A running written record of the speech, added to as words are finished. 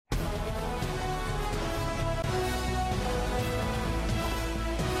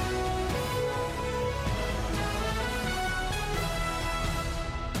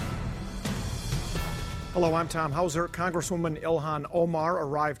Hello, I'm Tom Hauser. Congresswoman Ilhan Omar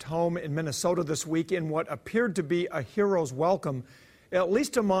arrived home in Minnesota this week in what appeared to be a hero's welcome, at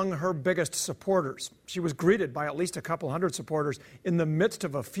least among her biggest supporters. She was greeted by at least a couple hundred supporters in the midst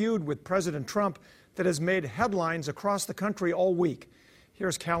of a feud with President Trump that has made headlines across the country all week.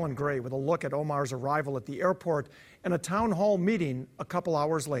 Here's Callan Gray with a look at Omar's arrival at the airport and a town hall meeting a couple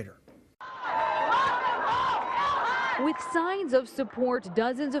hours later. With signs of support,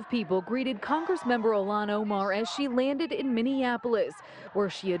 dozens of people greeted Congressmember Ilhan Omar as she landed in Minneapolis,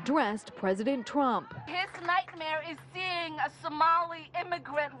 where she addressed President Trump. His nightmare is seeing a Somali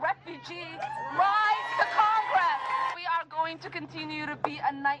immigrant refugee rise to Congress. We are going to continue to be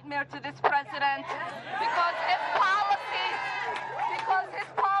a nightmare to this president because his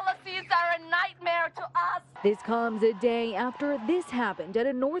policies are a nightmare to us. This comes a day after this happened at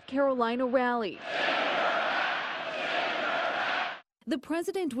a North Carolina rally. The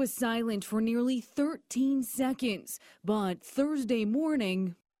president was silent for nearly 13 seconds, but Thursday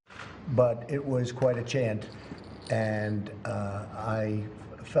morning... But it was quite a chant, and I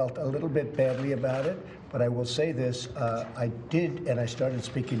felt a little bit badly about it, but I will say this, I did, and I started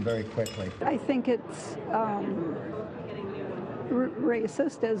speaking very quickly. I think it's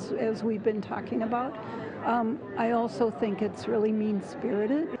racist, as we've been talking about. I also think it's really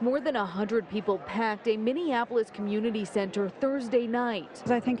mean-spirited. More than 100 people packed a Minneapolis community center Thursday night.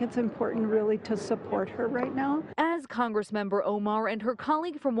 I think it's important really to support her right now. As Congressmember Omar and her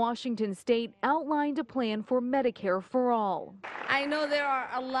colleague from Washington State outlined a plan for Medicare for all. I know there are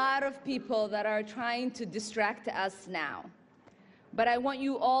a lot of people that are trying to distract us now, but I want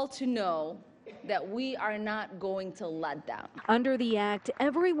you all to know that we are not going to let down. Under the act,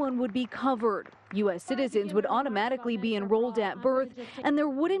 everyone would be covered. U.S. citizens would automatically be enrolled at birth, and there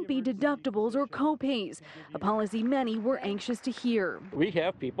wouldn't be deductibles or co-pays, a policy many were anxious to hear. We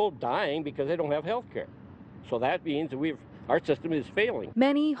have people dying because they don't have health care. So that means that our system is failing.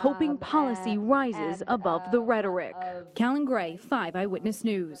 Many hoping policy rises above the rhetoric. Callan Gray, 5 Eyewitness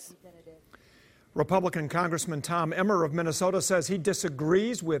News. Republican Congressman Tom Emmer of Minnesota says he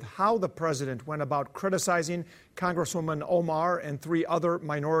disagrees with how the president went about criticizing Congresswoman Omar and 3 other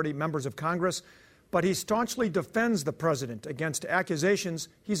minority members of Congress, but he staunchly defends the president against accusations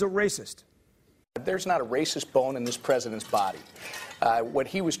he's a racist. There's not a racist bone in this president's body. What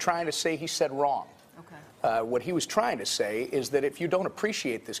he was trying to say, he said wrong. Okay. What he was trying to say is that if you don't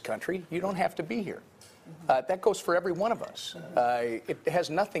appreciate this country, you don't have to be here. That goes for every one of us. It has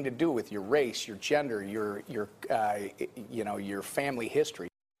nothing to do with your race, your gender, your family history.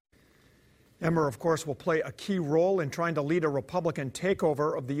 Emmer, of course, will play a key role in trying to lead a Republican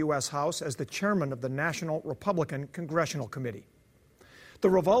takeover of the U.S. House as the chairman of the National Republican Congressional Committee. The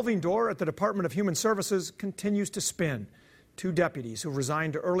revolving door at the Department of Human Services continues to spin. 2 deputies who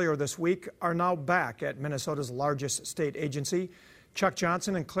resigned earlier this week are now back at Minnesota's largest state agency. Chuck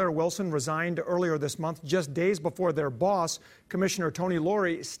Johnson and Claire Wilson resigned earlier this month, just days before their boss, Commissioner Tony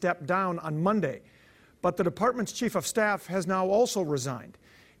Laurie, stepped down on Monday. But the department's chief of staff has now also resigned.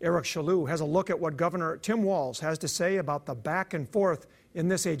 Eric Chaloux has a look at what Governor Tim Walz has to say about the back and forth in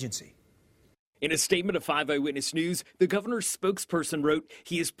this agency. In a statement to 5 Eyewitness News, the governor's spokesperson wrote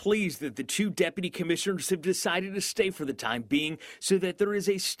he is pleased that the 2 deputy commissioners have decided to stay for the time being so that there is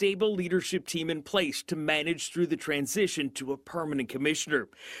a stable leadership team in place to manage through the transition to a permanent commissioner.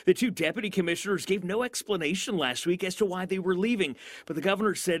 The 2 deputy commissioners gave no explanation last week as to why they were leaving, but the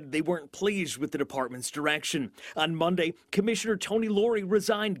governor said they weren't pleased with the department's direction. On Monday, Commissioner Tony Laurie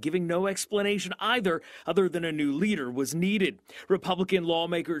resigned, giving no explanation either, other than a new leader was needed. Republican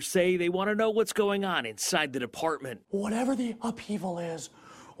lawmakers say they want to know what's going on inside the department. Whatever the upheaval is,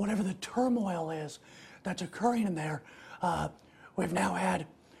 whatever the turmoil is that's occurring in there, we've now had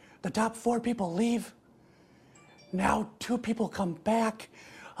the top 4 people leave. Now 2 people come back.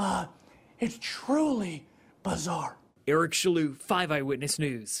 It's truly bizarre. Eric Chaloux, 5 Eyewitness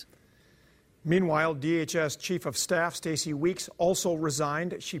News. Meanwhile, DHS Chief of Staff Stacey Weeks also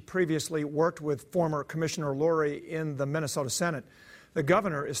resigned. She previously worked with former Commissioner Laurie in the Minnesota Senate. The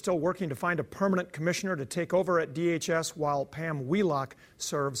governor is still working to find a permanent commissioner to take over at DHS while Pam Wheelock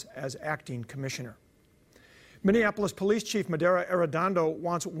serves as acting commissioner. Minneapolis Police Chief Madera Arredondo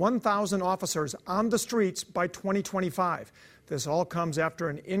wants 1,000 officers on the streets by 2025. This all comes after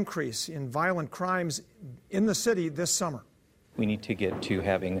an increase in violent crimes in the city this summer. We need to get to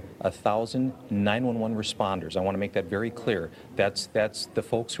having 1,000 911 responders. I want to make that very clear. That's the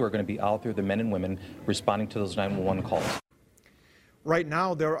folks who are going to be out there, the men and women, responding to those 911 calls. Right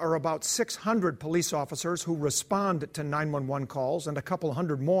now, there are about 600 police officers who respond to 911 calls and a couple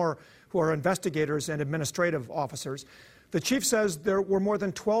hundred more who are investigators and administrative officers. The chief says there were more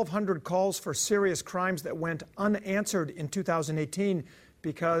than 1,200 calls for serious crimes that went unanswered in 2018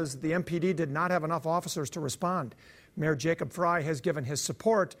 because the MPD did not have enough officers to respond. Mayor Jacob Frey has given his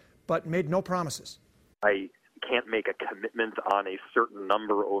support but made no promises. I can't make a commitment on a certain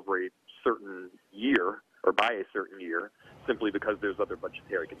number over a certain year or by a certain year simply because there's other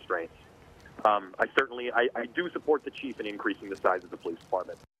budgetary constraints. I do support the chief in increasing the size of the police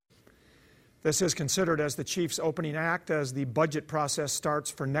department. This is considered as the chief's opening act as the budget process starts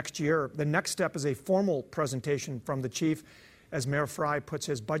for next year. The next step is a formal presentation from the chief as Mayor Frey puts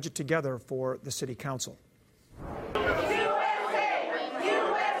his budget together for the city council.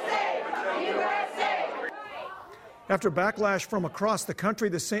 After backlash from across the country,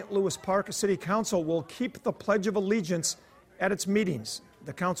 the St. Louis Park City Council will keep the Pledge of Allegiance at its meetings.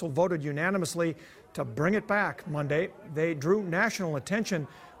 The council voted unanimously to bring it back Monday. They drew national attention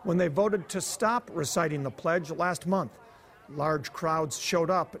when they voted to stop reciting the pledge last month. Large crowds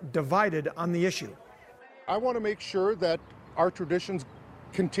showed up, divided on the issue. I want to make sure that our traditions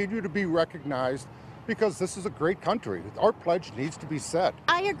continue to be recognized because this is a great country. Our pledge needs to be said.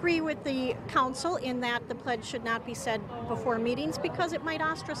 I agree with the council in that the pledge should not be said before meetings because it might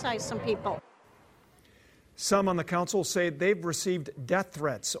ostracize some people. Some on the council say they've received death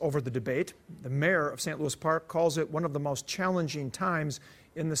threats over the debate. The mayor of St. Louis Park calls it one of the most challenging times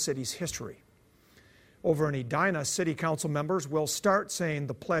in the city's history. Over in Edina, city council members will start saying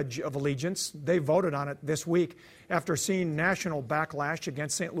the Pledge of Allegiance. They voted on it this week after seeing national backlash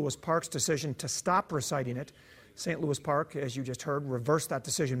against St. Louis Park's decision to stop reciting it. St. Louis Park, as you just heard, reversed that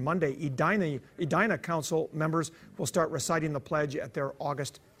decision Monday. Edina council members will start reciting the pledge at their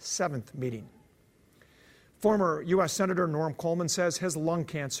August 7th meeting. Former U.S. Senator Norm Coleman says his lung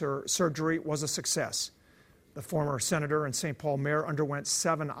cancer surgery was a success. The former senator and St. Paul mayor underwent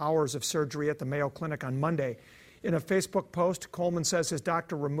 7 hours of surgery at the Mayo Clinic on Monday. In a Facebook post, Coleman says his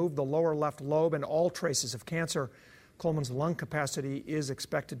doctor removed the lower left lobe and all traces of cancer. Coleman's lung capacity is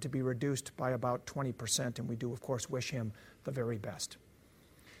expected to be reduced by about 20%, and we do, of course, wish him the very best.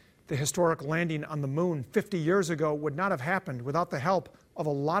 The historic landing on the moon 50 years ago would not have happened without the help of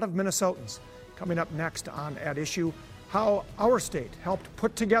a lot of Minnesotans. Coming up next on At Issue, how our state helped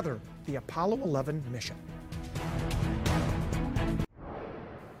put together the Apollo 11 mission.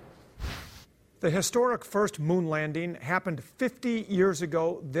 The historic first moon landing happened 50 years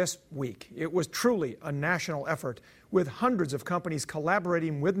ago this week. It was truly a national effort, with hundreds of companies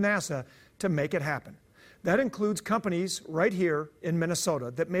collaborating with NASA to make it happen. That includes companies right here in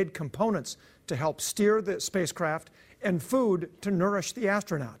Minnesota that made components to help steer the spacecraft and food to nourish the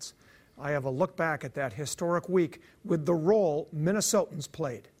astronauts. I have a look back at that historic week with the role Minnesotans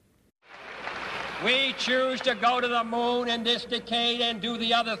played. We choose to go to the moon in this decade and do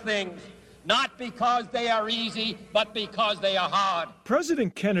the other things. Not because they are easy, but because they are hard.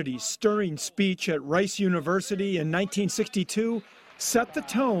 President Kennedy's stirring speech at Rice University in 1962 set the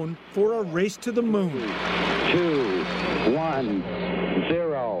tone for a race to the moon. 2, 1,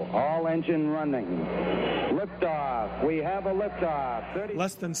 0, all engine running. Liftoff, we have a liftoff.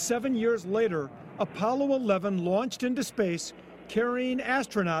 Less than 7 years later, Apollo 11 launched into space, carrying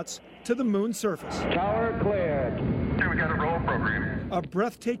astronauts to the moon's surface. Tower cleared. Okay, we got a roll program. A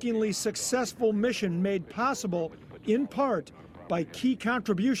breathtakingly successful mission made possible, in part, by key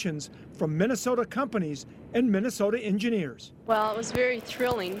contributions from Minnesota companies and Minnesota engineers. Well, it was very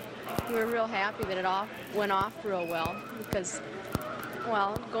thrilling. We were real happy that it went off real well because,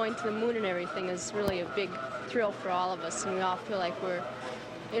 well, going to the moon and everything is really a big thrill for all of us, and we all feel like we're,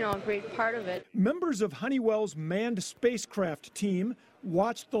 a great part of it. Members of Honeywell's manned spacecraft team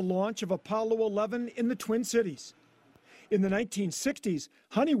watched the launch of Apollo 11 in the Twin Cities. In the 1960s,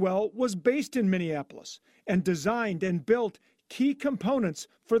 Honeywell was based in Minneapolis and designed and built key components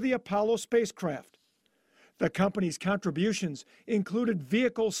for the Apollo spacecraft. The company's contributions included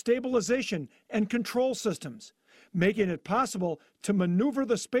vehicle stabilization and control systems, making it possible to maneuver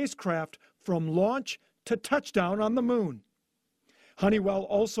the spacecraft from launch to touchdown on the moon. Honeywell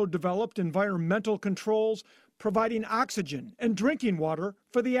also developed environmental controls, providing oxygen and drinking water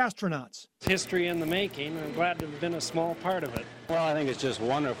for the astronauts. It's history in the making. I'm glad to have been a small part of it. Well, I think it's just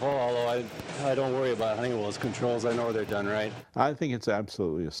wonderful, although I don't worry about Honeywell's controls. I know they're done right. I think it's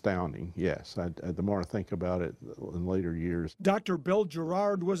absolutely astounding, yes. The more I think about it in later years. Dr. Bill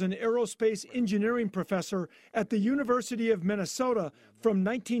Gerard was an aerospace engineering professor at the University of Minnesota from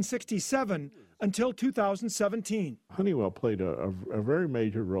 1967 until 2017. Honeywell played a very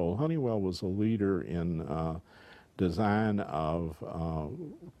major role. Honeywell was a leader in design of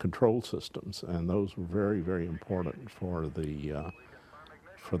control systems, and those were very, very important for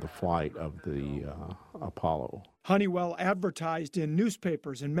for the flight of the Apollo. Honeywell advertised in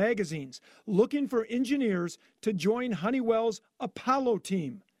newspapers and magazines looking for engineers to join Honeywell's Apollo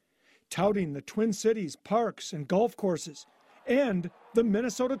team, touting the Twin Cities parks and golf courses and the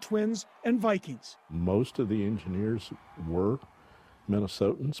Minnesota Twins and Vikings. Most of the engineers were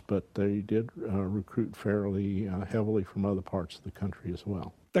Minnesotans, but they did recruit fairly heavily from other parts of the country as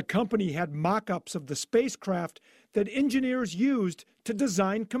well. The company had mock-ups of the spacecraft that engineers used to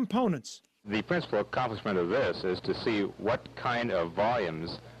design components. The principal accomplishment of this is to see what kind of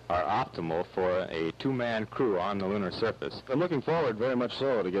volumes are optimal for a two-man crew on the lunar surface. I'm looking forward very much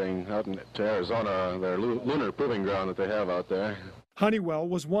so to getting out to Arizona, their lunar proving ground that they have out there. Honeywell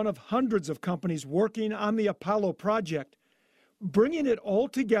was one of hundreds of companies working on the Apollo project. Bringing it all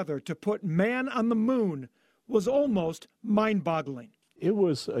together to put man on the moon was almost mind-boggling. It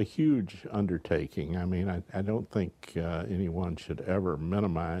was a huge undertaking. I mean, I don't think anyone should ever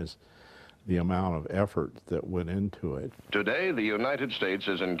minimize the amount of effort that went into it. Today, the United States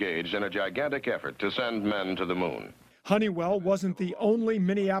is engaged in a gigantic effort to send men to the moon. Honeywell wasn't the only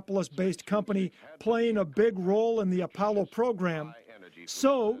Minneapolis-based company playing a big role in the Apollo program.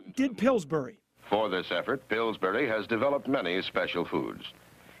 So did Pillsbury. For this effort, Pillsbury has developed many special foods.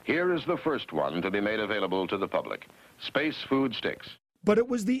 Here is the first one to be made available to the public: space food sticks. But it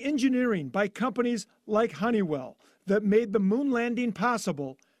was the engineering by companies like Honeywell that made the moon landing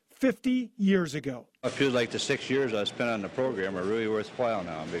possible 50 years ago. I feel like the 6 years I spent on the program are really worthwhile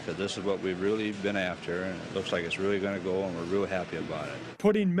now, because this is what we've really been after, and it looks like it's really going to go, and we're real happy about it.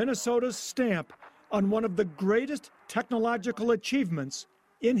 Putting Minnesota's stamp on one of the greatest technological achievements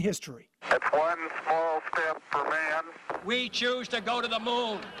in history. It's one small step for man. We choose to go to the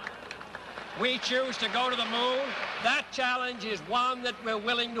moon. We choose to go to the moon. That challenge is one that we're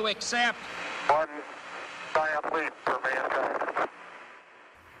willing to accept. One giant leap for mankind.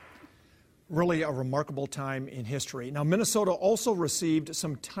 Really a remarkable time in history. Now, Minnesota also received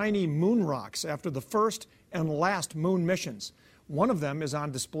some tiny moon rocks after the first and last moon missions. One of them is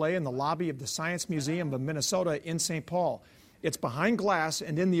on display in the lobby of the Science Museum of Minnesota in St. Paul. It's behind glass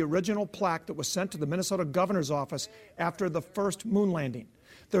and in the original plaque that was sent to the Minnesota governor's office after the first moon landing.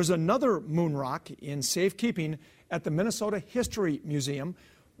 There's another moon rock in safekeeping at the Minnesota History Museum.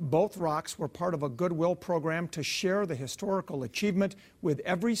 Both rocks were part of a goodwill program to share the historical achievement with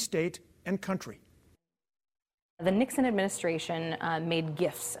every state and country. The Nixon administration made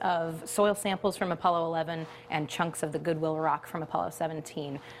gifts of soil samples from Apollo 11 and chunks of the Goodwill rock from Apollo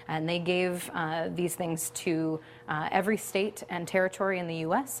 17. And they gave these things to every state and territory in the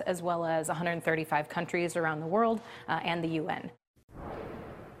U.S., as well as 135 countries around the world and the UN.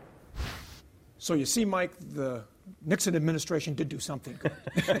 So you see, Mike, the Nixon administration did do something good.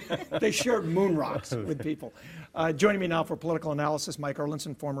 They shared moon rocks with people. Joining me now for political analysis, Mike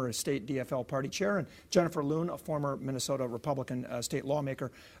Erlandson, former state DFL party chair, and Jennifer Loon, a former Minnesota Republican state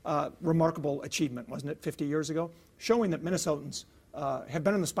lawmaker. Remarkable achievement, wasn't it, 50 years ago? Showing that Minnesotans have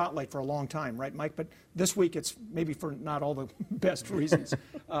been in the spotlight for a long time, right, Mike? But this week it's maybe for not all the best reasons.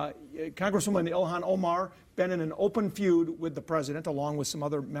 Congresswoman Ilhan Omar been in an open feud with the president, along with some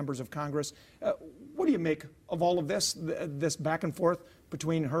other members of Congress. What do you make of all of this back and forth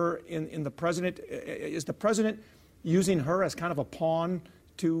between her and the president? Is the president using her as kind of a pawn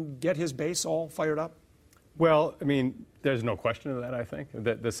to get his base all fired up? Well, I mean, there's no question of that, I think.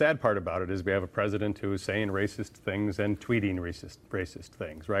 The sad part about it is we have a president who is saying racist things and tweeting racist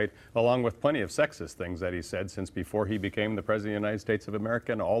things, right? Along with plenty of sexist things that he said since before he became the President of the United States of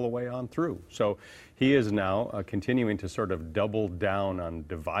America and all the way on through. So he is now continuing to sort of double down on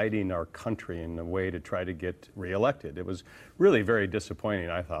dividing our country in a way to try to get reelected. It was really very disappointing,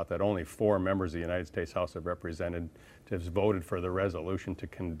 I thought, that only 4 members of the United States House of Representatives voted for the resolution to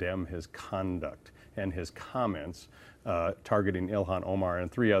condemn his conduct and his comments targeting Ilhan Omar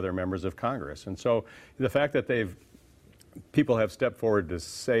and 3 other members of Congress. And so the fact that people have stepped forward to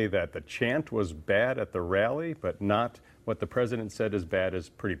say that the chant was bad at the rally, but not what the president said is bad, is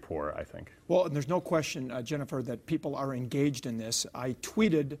pretty poor, I think. Well, and there's no question, Jennifer, that people are engaged in this. I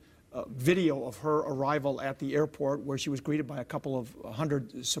tweeted a video of her arrival at the airport where she was greeted by a couple of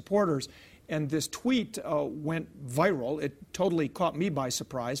 100 supporters. And this tweet went viral. It totally caught me by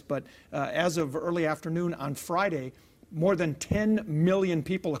surprise. But as of early afternoon on Friday, more than 10 million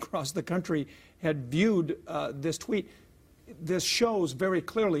people across the country had viewed this tweet. This shows very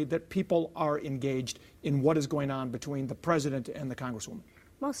clearly that people are engaged in what is going on between the president and the Congresswoman.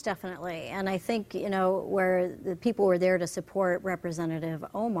 Most definitely. And I think, where the people were there to support Representative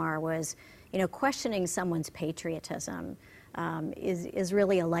Omar was, questioning someone's patriotism. is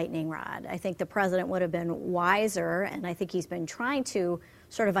really a lightning rod. I think the president would have been wiser, and I think he's been trying to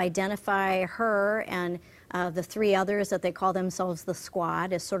sort of identify her and the three others that they call themselves the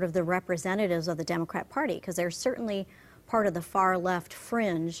squad as sort of the representatives of the Democrat Party, because they're certainly part of the far left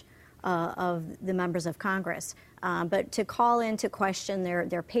fringe of the members of Congress. But to call into question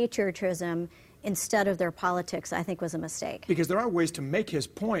their patriotism instead of their politics, I think was a mistake. Because there are ways to make his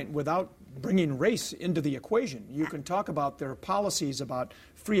point without bringing race into the equation. You can talk about their policies about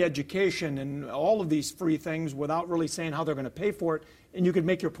free education and all of these free things without really saying how they're going to pay for it, and you could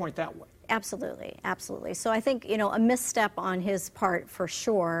make your point that way. Absolutely, absolutely. So I think, a misstep on his part for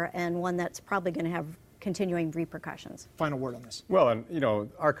sure, and one that's probably going to have continuing repercussions. Final word on this. Well, and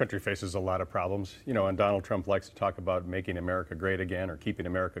our country faces a lot of problems, and Donald Trump likes to talk about making America great again or keeping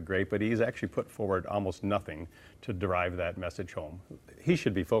America great, but he's actually put forward almost nothing to drive that message home. He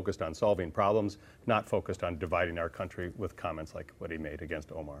should be focused on solving problems, not focused on dividing our country with comments like what he made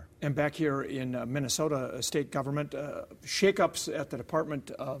against Omar. And back here in Minnesota state government, shakeups at the Department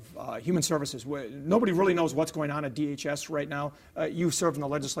of Human Services. Nobody really knows what's going on at DHS right now. You've served in the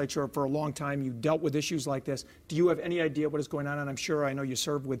legislature for a long time. You dealt with issues like this. Do you have any idea what is going on? And I know you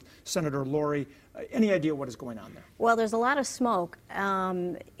served with Senator Lori. Any idea what is going on there? Well, there's a lot of smoke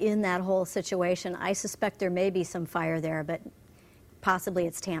in that whole situation. I suspect there may be some fire there, but possibly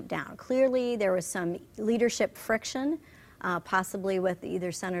it's tamped down. Clearly, there was some leadership friction, possibly with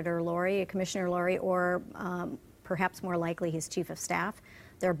either Senator Lori, Commissioner Lori, or perhaps more likely his chief of staff.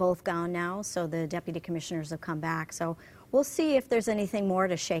 They're both gone now, so the deputy commissioners have come back. So we'll see if there's anything more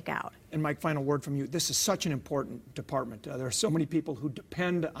to shake out. And Mike, final word from you. This is such an important department. There are so many people who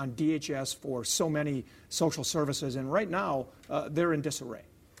depend on DHS for so many social services, and right now they're in disarray.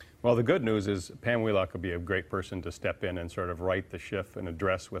 Well, the good news is Pam Wheelock will be a great person to step in and sort of right the ship and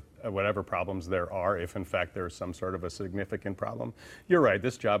address with whatever problems there are, if in fact there is some sort of a significant problem. You're right,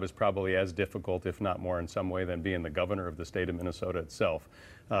 this job is probably as difficult, if not more in some way, than being the governor of the state of Minnesota itself,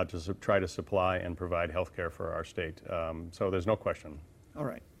 to try to supply and provide health care for our state. So there's no question. All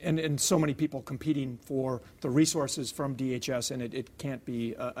right. And so many people competing for the resources from DHS, and it can't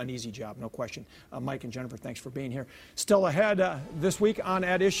be an easy job, no question. Mike and Jennifer, thanks for being here. Still ahead this week on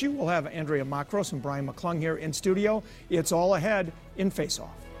At Issue, we'll have Andrea Makros and Brian McClung here in studio. It's all ahead in Face Off.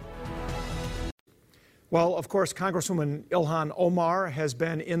 Well, of course, Congresswoman Ilhan Omar has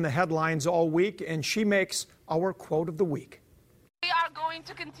been in the headlines all week, and she makes our quote of the week. We are going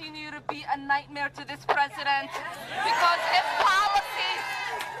to continue to be a nightmare to this president because his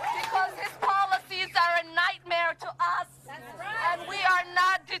policies are a nightmare to us. That's right. And we are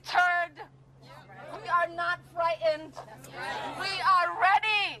not deterred. We are not frightened. We are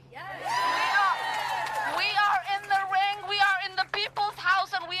ready. We are in the ring. We are in the people's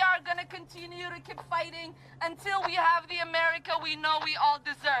house, and we are going to continue to keep fighting until we have the America we know we all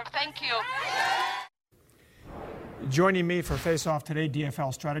deserve. Thank you. Joining me for Face Off today,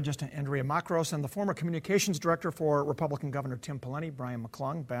 DFL strategist Andrea Makros and the former communications director for Republican Governor Tim Pawlenty, Brian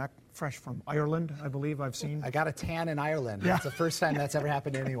McClung, back fresh from Ireland, I believe I've seen. I got a tan in Ireland. Yeah. That's the first time that's ever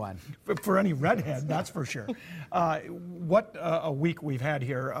happened to anyone. For any redhead, that's for sure. What a week we've had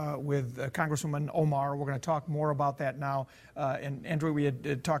here with Congresswoman Omar. We're going to talk more about that now. And Andrew, we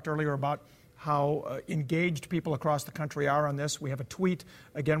had talked earlier about how engaged people across the country are on this. We have a tweet.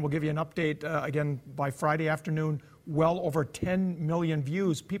 Again, we'll give you an update again by Friday afternoon. Well over 10 million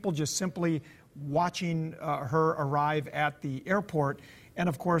views. People just simply watching her arrive at the airport. And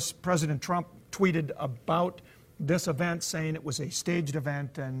of course, President Trump tweeted about this event, saying it was a staged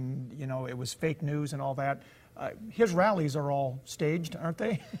event and, it was fake news and all that. His rallies are all staged, aren't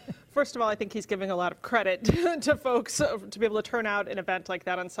they? First of all, I think he's giving a lot of credit to folks to be able to turn out an event like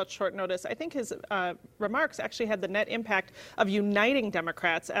that on such short notice. I think his remarks actually had the net impact of uniting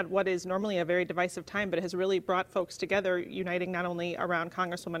Democrats at what is normally a very divisive time, but has really brought folks together, uniting not only around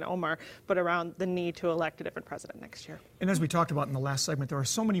Congresswoman Omar, but around the need to elect a different president next year. And as we talked about in the last segment, there are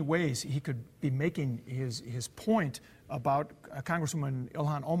so many ways he could be making his point about Congresswoman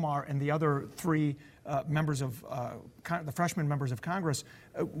Ilhan Omar and the other three members of the freshman members of Congress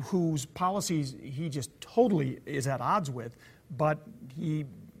whose policies he just totally is at odds with, but he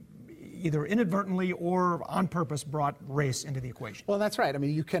either inadvertently or on purpose brought race into the equation. Well, that's right. I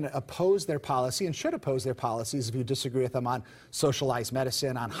mean, you can oppose their policy and should oppose their policies if you disagree with them on socialized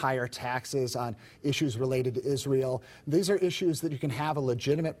medicine, on higher taxes, on issues related to Israel. These are issues that you can have a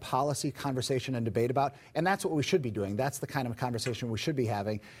legitimate policy conversation and debate about, and that's what we should be doing. That's the kind of conversation we should be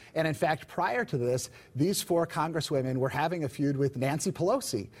having. And in fact, prior to this, these four congresswomen were having a feud with Nancy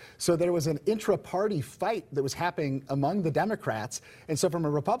Pelosi. So there was an intra-party fight that was happening among the Democrats. And so from a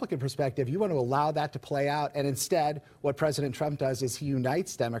Republican perspective, perspective, you want to allow that to play out, and instead what President Trump does is he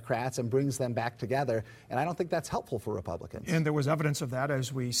unites Democrats and brings them back together, and I don't think that's helpful for Republicans. And there was evidence of that,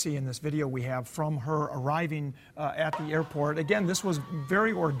 as we see in this video we have from her arriving at the airport. Again, this was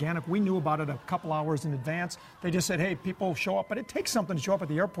very organic. We knew about it a couple hours in advance. They just said, hey, people show up, but it takes something to show up at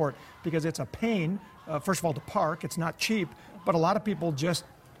the airport because it's a pain, first of all, to park. It's not cheap, but a lot of people just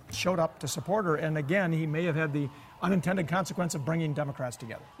showed up to support her, and again, he may have had the unintended consequence of bringing Democrats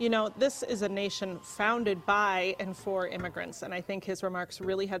together. You know, this is a nation founded by and for immigrants, and I think his remarks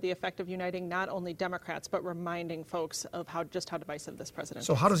really had the effect of uniting not only Democrats, but reminding folks of just how divisive this president is.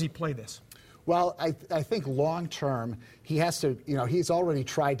 So how does he play this? Well, I think long term, he has to, he's already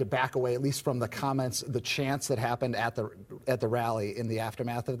tried to back away, at least from the comments, the chants that happened at the rally in the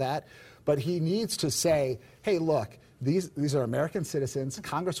aftermath of that. But he needs to say, hey, look, these are American citizens.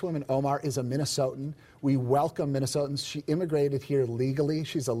 Congresswoman Omar is a Minnesotan. We welcome Minnesotans. She immigrated here legally.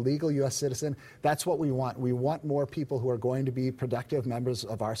 She's a legal U.S. citizen. That's what we want. We want more people who are going to be productive members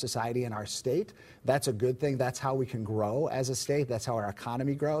of our society and our state. That's a good thing. That's how we can grow as a state. That's how our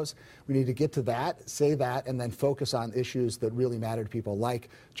economy grows. We need to get to that, say that, and then focus on issues that really matter to people, like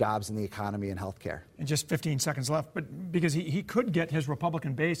jobs and the economy and health care. And just 15 seconds left, but because he could get his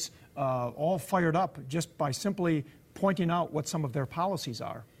Republican base all fired up just by simply pointing out what some of their policies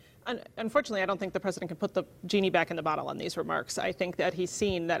are. Unfortunately, I don't think the president can put the genie back in the bottle on these remarks. I think that he's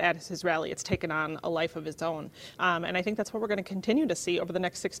seen that at his rally it's taken on a life of its own. And I think that's what we're going to continue to see over the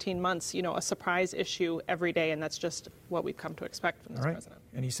next 16 months, a surprise issue every day, and that's just what we've come to expect from this president.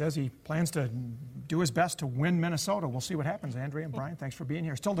 And he says he plans to do his best to win Minnesota. We'll see what happens. Andrea and Brian, thanks for being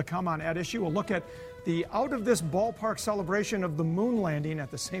here. Still to come on At Issue, we'll look at the out-of-this-ballpark celebration of the moon landing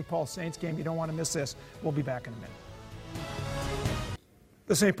at the St. Paul Saints game. You don't want to miss this. We'll be back in a minute.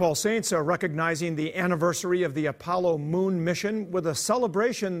 The St. Paul Saints are recognizing the anniversary of the Apollo moon mission with a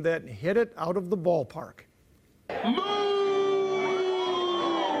celebration that hit it out of the ballpark.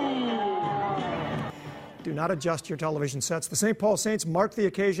 Do not adjust your television sets. The St. Paul Saints marked the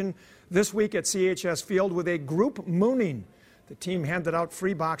occasion this week at CHS Field with a group mooning. The team handed out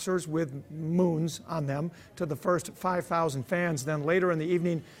free boxers with moons on them to the first 5,000 fans. Then later in the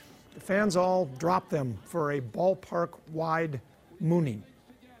evening, the fans all dropped them for a ballpark-wide mooning.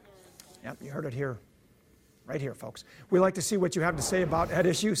 Yep, you heard it here, right here, folks. We'd like to see what you have to say about At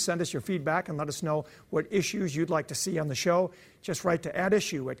Issue. Send us your feedback and let us know what issues you'd like to see on the show. Just write to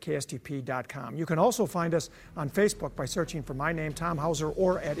atissue@kstp.com. You can also find us on Facebook by searching for my name, Tom Hauser,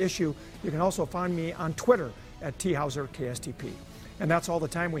 or At Issue. You can also find me on Twitter at @THauserKSTP. And that's all the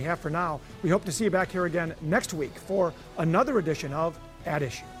time we have for now. We hope to see you back here again next week for another edition of At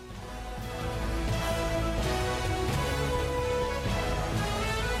Issue.